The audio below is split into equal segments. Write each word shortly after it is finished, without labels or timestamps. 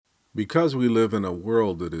Because we live in a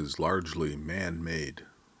world that is largely man-made,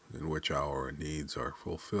 in which our needs are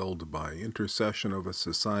fulfilled by intercession of a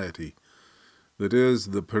society that is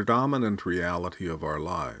the predominant reality of our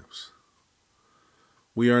lives,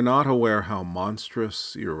 we are not aware how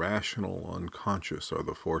monstrous, irrational, unconscious are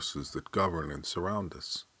the forces that govern and surround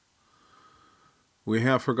us. We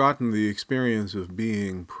have forgotten the experience of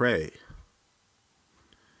being prey.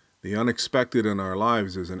 The unexpected in our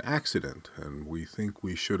lives is an accident, and we think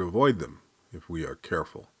we should avoid them if we are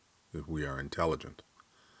careful, if we are intelligent.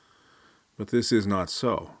 But this is not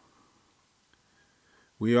so.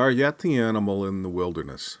 We are yet the animal in the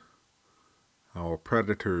wilderness. Our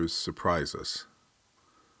predators surprise us.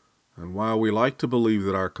 And while we like to believe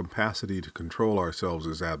that our capacity to control ourselves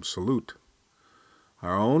is absolute,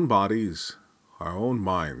 our own bodies, our own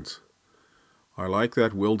minds, are like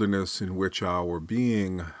that wilderness in which our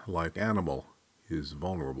being, like animal, is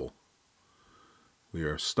vulnerable. We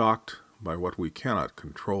are stalked by what we cannot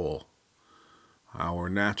control. Our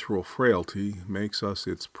natural frailty makes us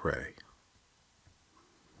its prey.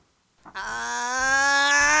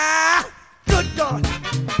 Good God.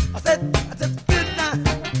 I said, good now.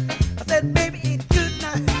 I said, baby, it's good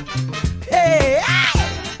now. Hey,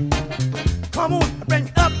 come on, bring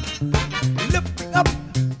it up, lift me up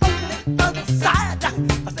on the other side.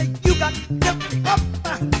 I said, you got to lift me up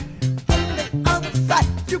on the other side.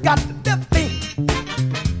 You got to lift me.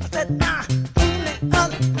 I said, on the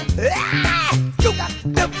other. You got to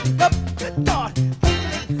lift me up. Good God.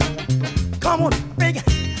 Come on, bring it,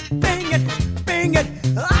 bring it, bring it.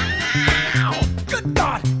 Good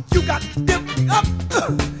God, you got to lift me up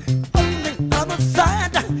on the other side.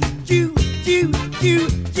 You.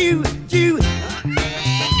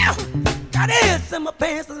 Got ass in my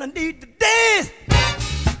pants and I need to dance.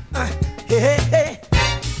 Hey.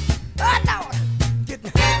 Oh, Lord,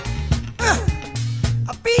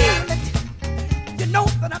 I feel it. You know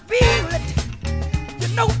that I feel it. You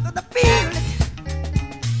know that I feel it.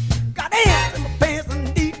 Got ass in my pants and I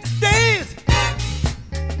need to dance.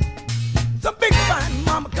 Some big fine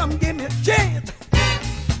mama come give me a chance.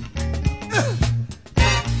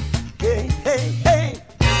 Hey.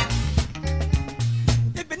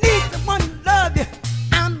 If you need someone to love you,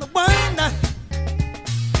 I'm the one.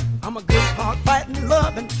 I'm a good, hard fighting,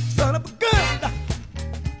 loving son of a gun.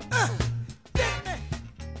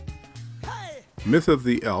 Hey. Myth of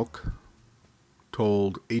the Elk,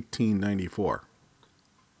 told 1894.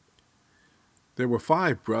 There were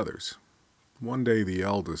 5 brothers. One day the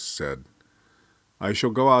eldest said, "I shall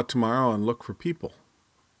go out tomorrow and look for people."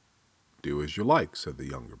 "Do as you like," said the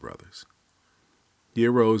younger brothers. He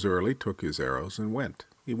arose early, took his arrows, and went.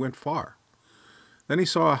 He went far. Then he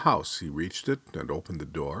saw a house. He reached it and opened the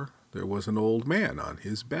door. There was an old man on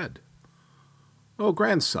his bed. "Oh,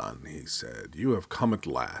 grandson," he said, "you have come at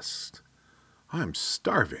last. I am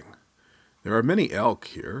starving. There are many elk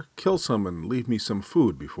here. Kill some and leave me some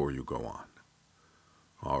food before you go on."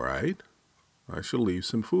 "All right, I shall leave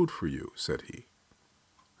some food for you," said he.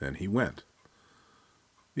 Then he went.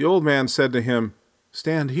 The old man said to him,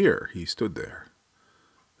 "Stand here." He stood there.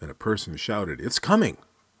 Then a person shouted, "It's coming!"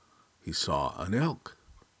 He saw an elk.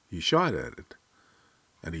 He shot at it,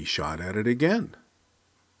 and he shot at it again.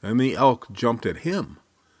 And the elk jumped at him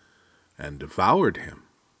and devoured him.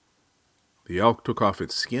 The elk took off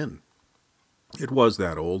its skin. It was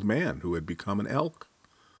that old man who had become an elk.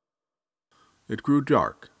 It grew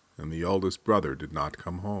dark, and the eldest brother did not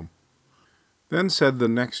come home. Then said the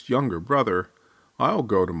next younger brother, "I'll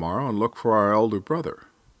go tomorrow and look for our elder brother."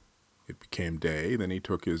 It became day. Then he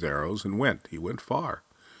took his arrows and went. He went far.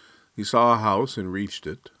 He saw a house and reached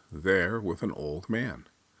it. There was an old man.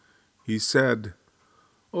 He said,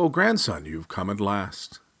 "Oh, grandson, you've come at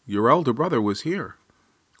last. Your elder brother was here.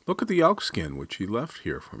 Look at the elk skin which he left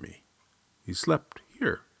here for me. He slept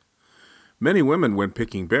here. Many women went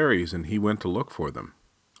picking berries, and he went to look for them.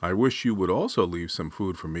 I wish you would also leave some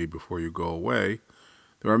food for me before you go away.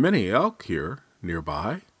 There are many elk here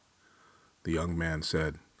nearby." The young man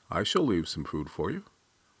said, "I shall leave some food for you."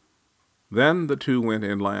 Then the two went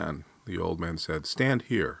inland. The old man said, "Stand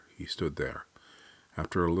here." He stood there.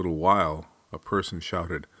 After a little while, a person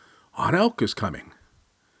shouted, "An elk is coming."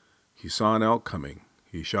 He saw an elk coming.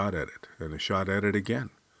 He shot at it, and he shot at it again.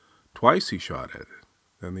 Twice he shot at it.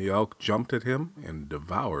 Then the elk jumped at him and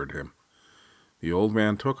devoured him. The old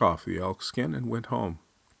man took off the elk skin and went home.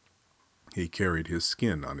 He carried his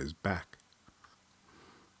skin on his back.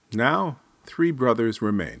 Now 3 brothers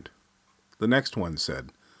remained. The next one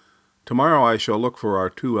said, "Tomorrow I shall look for our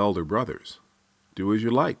 2 elder brothers." "Do as you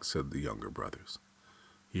like," said the younger brothers.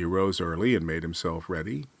 He arose early and made himself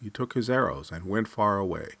ready. He took his arrows and went far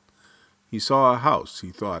away. He saw a house. He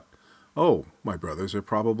thought, "Oh, my brothers are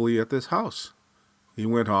probably at this house." He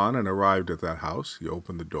went on and arrived at that house. He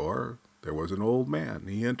opened the door. There was an old man.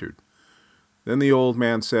 He entered. Then the old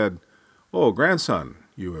man said, "Oh, grandson,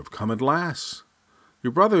 you have come at last.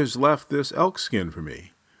 Your brothers left this elk skin for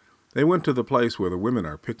me. They went to the place where the women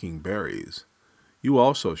are picking berries. You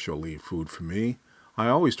also shall leave food for me. I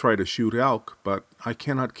always try to shoot elk, but I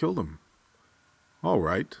cannot kill them." "All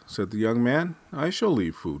right," said the young man. "I shall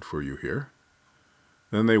leave food for you here."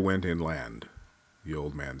 Then they went inland. The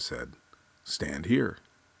old man said, "Stand here."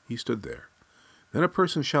 He stood there. Then a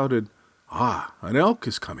person shouted, "Ah, an elk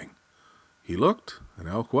is coming." He looked. An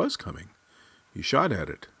elk was coming. He shot at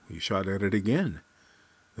it. He shot at it again.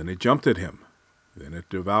 Then it jumped at him. Then it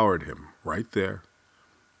devoured him right there.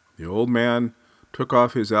 The old man took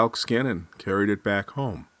off his elk skin and carried it back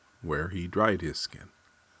home, where he dried his skin.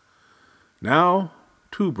 Now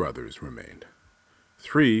 2 brothers remained.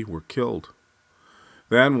 3 were killed.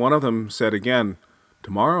 Then one of them said again,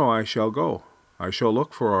 "Tomorrow I shall go. I shall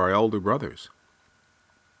look for our elder brothers."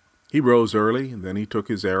 He rose early, and then he took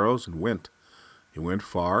his arrows and went. He went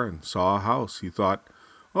far and saw a house. He thought,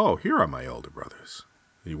 "Oh, here are my elder brothers."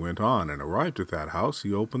 He went on and arrived at that house.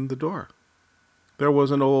 He opened the door. There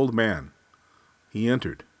was an old man. He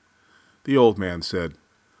entered. The old man said,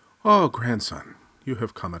 "Oh, grandson, you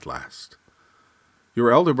have come at last.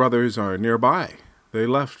 Your elder brothers are nearby. They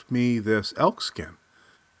left me this elk skin.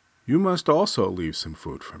 You must also leave some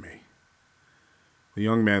food for me." The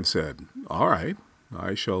young man said, "All right,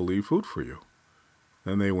 I shall leave food for you."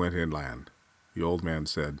 Then they went inland. The old man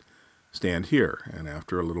said, "Stand here," and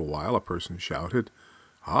after a little while a person shouted,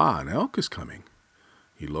 "Ah, an elk is coming."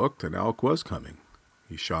 He looked, an elk was coming.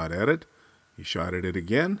 He shot at it. He shot at it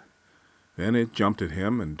again. Then it jumped at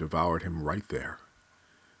him and devoured him right there.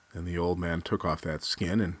 Then the old man took off that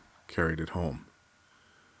skin and carried it home.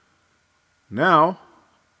 Now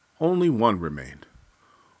only one remained.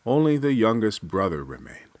 Only the youngest brother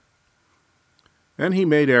remained. Then he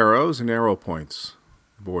made arrows and arrow points.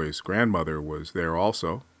 The boy's grandmother was there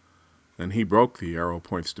also. Then he broke the arrow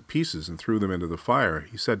points to pieces and threw them into the fire.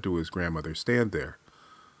 He said to his grandmother, "Stand there."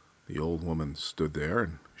 The old woman stood there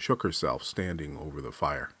and shook herself, standing over the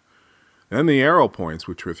fire. Then the arrow points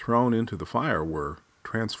which were thrown into the fire were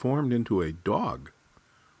transformed into a dog.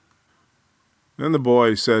 Then the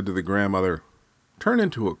boy said to the grandmother, "Turn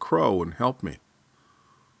into a crow and help me."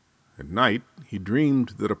 At night he dreamed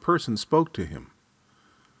that a person spoke to him.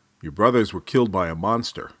 "Your brothers were killed by a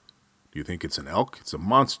monster. Do you think it's an elk? It's a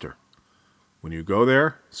monster. When you go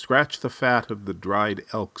there, scratch the fat of the dried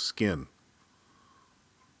elk skin."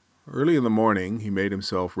 Early in the morning he made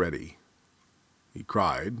himself ready. He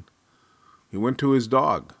cried. He went to his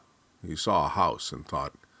dog. He saw a house and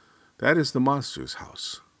thought, "That is the monster's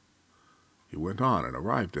house." He went on and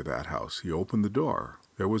arrived at that house. He opened the door.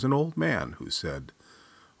 There was an old man who said,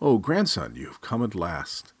 "Oh, grandson, you have come at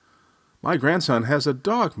last. My grandson has a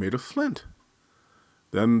dog made of flint."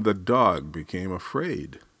 Then the dog became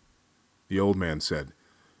afraid. The old man said,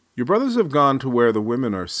 "Your brothers have gone to where the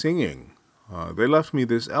women are singing. They left me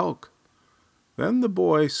this elk." Then the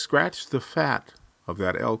boy scratched the fat of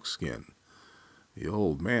that elk skin. The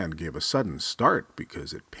old man gave a sudden start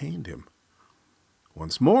because it pained him.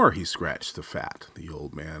 Once more he scratched the fat. The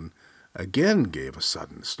old man again gave a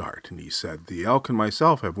sudden start, and he said, "The elk and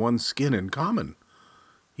myself have one skin in common."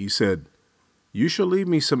 He said, "You shall leave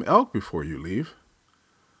me some elk before you leave."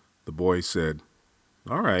 The boy said,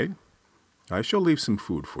 "All right, I shall leave some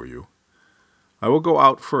food for you. I will go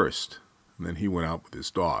out first." And then he went out with his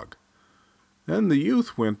dog. Then the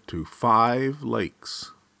youth went to 5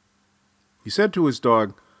 lakes. He said to his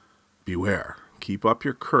dog, "Beware, keep up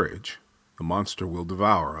your courage. The monster will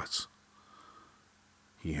devour us."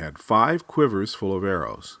 He had 5 quivers full of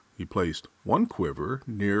arrows. He placed 1 quiver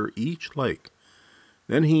near each lake.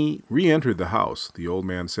 Then he re-entered the house. The old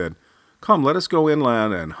man said, "Come, let us go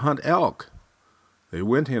inland and hunt elk." They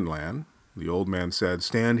went inland. The old man said,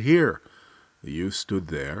 "Stand here." The youth stood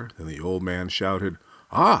there. Then the old man shouted,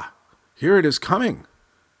 "Ah, here it is coming."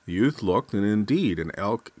 The youth looked, and indeed an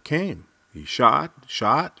elk came. He shot,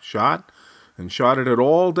 and shot at it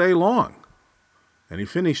all day long. And he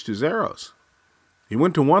finished his arrows. He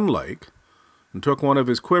went to one lake and took one of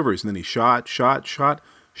his quivers, and then he shot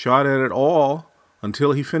at it all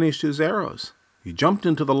until he finished his arrows. He jumped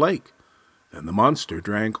into the lake. Then the monster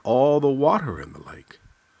drank all the water in the lake.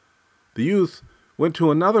 The youth went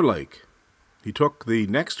to another lake. He took the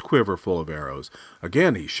next quiver full of arrows.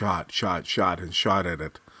 Again he shot, and shot at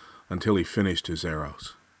it until he finished his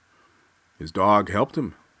arrows. His dog helped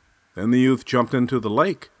him. Then the youth jumped into the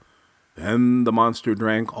lake. Then the monster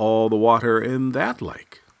drank all the water in that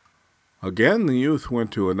lake. Again the youth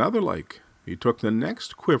went to another lake. He took the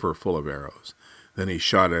next quiver full of arrows. Then he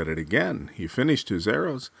shot at it again. He finished his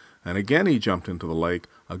arrows, and again he jumped into the lake.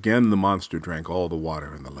 Again the monster drank all the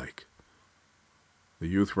water in the lake. The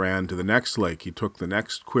youth ran to the next lake. He took the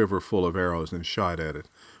next quiver full of arrows and shot at it.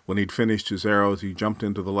 When he'd finished his arrows, he jumped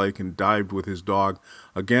into the lake and dived with his dog.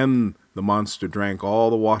 Again the monster drank all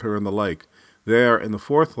the water in the lake. There, in the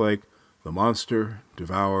fourth lake, the monster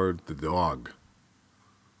devoured the dog.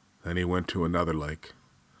 Then he went to another lake.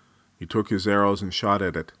 He took his arrows and shot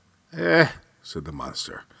at it. Said the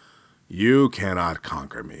monster, "You cannot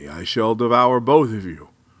conquer me. I shall devour both of you."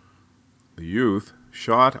 The youth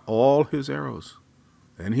shot all his arrows.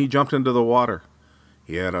 Then he jumped into the water.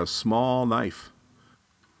 He had a small knife.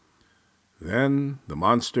 Then the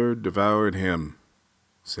monster devoured him,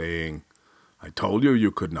 saying, "I told you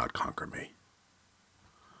you could not conquer me."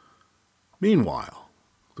 Meanwhile,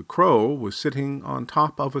 the crow was sitting on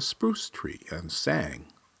top of a spruce tree and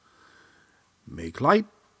sang, "Make light,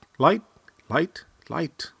 light, light,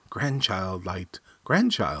 light, grandchild light,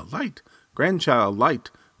 grandchild light, grandchild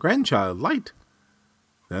light, grandchild light."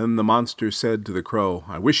 Then the monster said to the crow,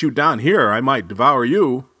 "I wish you down here, I might devour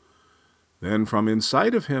you." Then from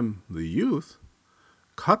inside of him, the youth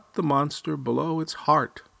cut the monster below its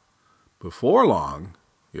heart. Before long,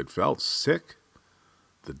 it felt sick.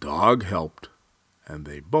 The dog helped, and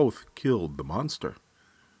they both killed the monster.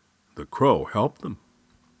 The crow helped them.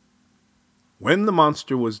 When the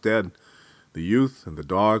monster was dead, the youth and the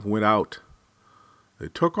dog went out. They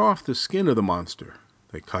took off the skin of the monster.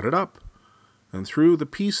 They cut it up and threw the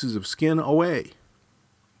pieces of skin away.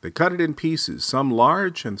 They cut it in pieces, some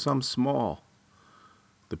large and some small.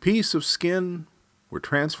 The piece of skin were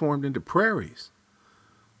transformed into prairies.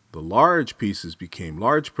 The large pieces became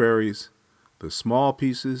large prairies. The small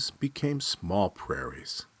pieces became small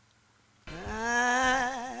prairies.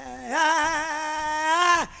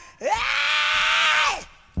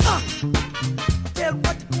 Tell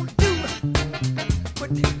what you gonna do.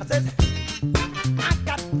 But I said, I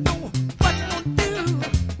got to know what you gonna do.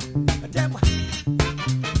 Tell me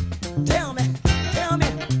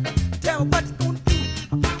what you gonna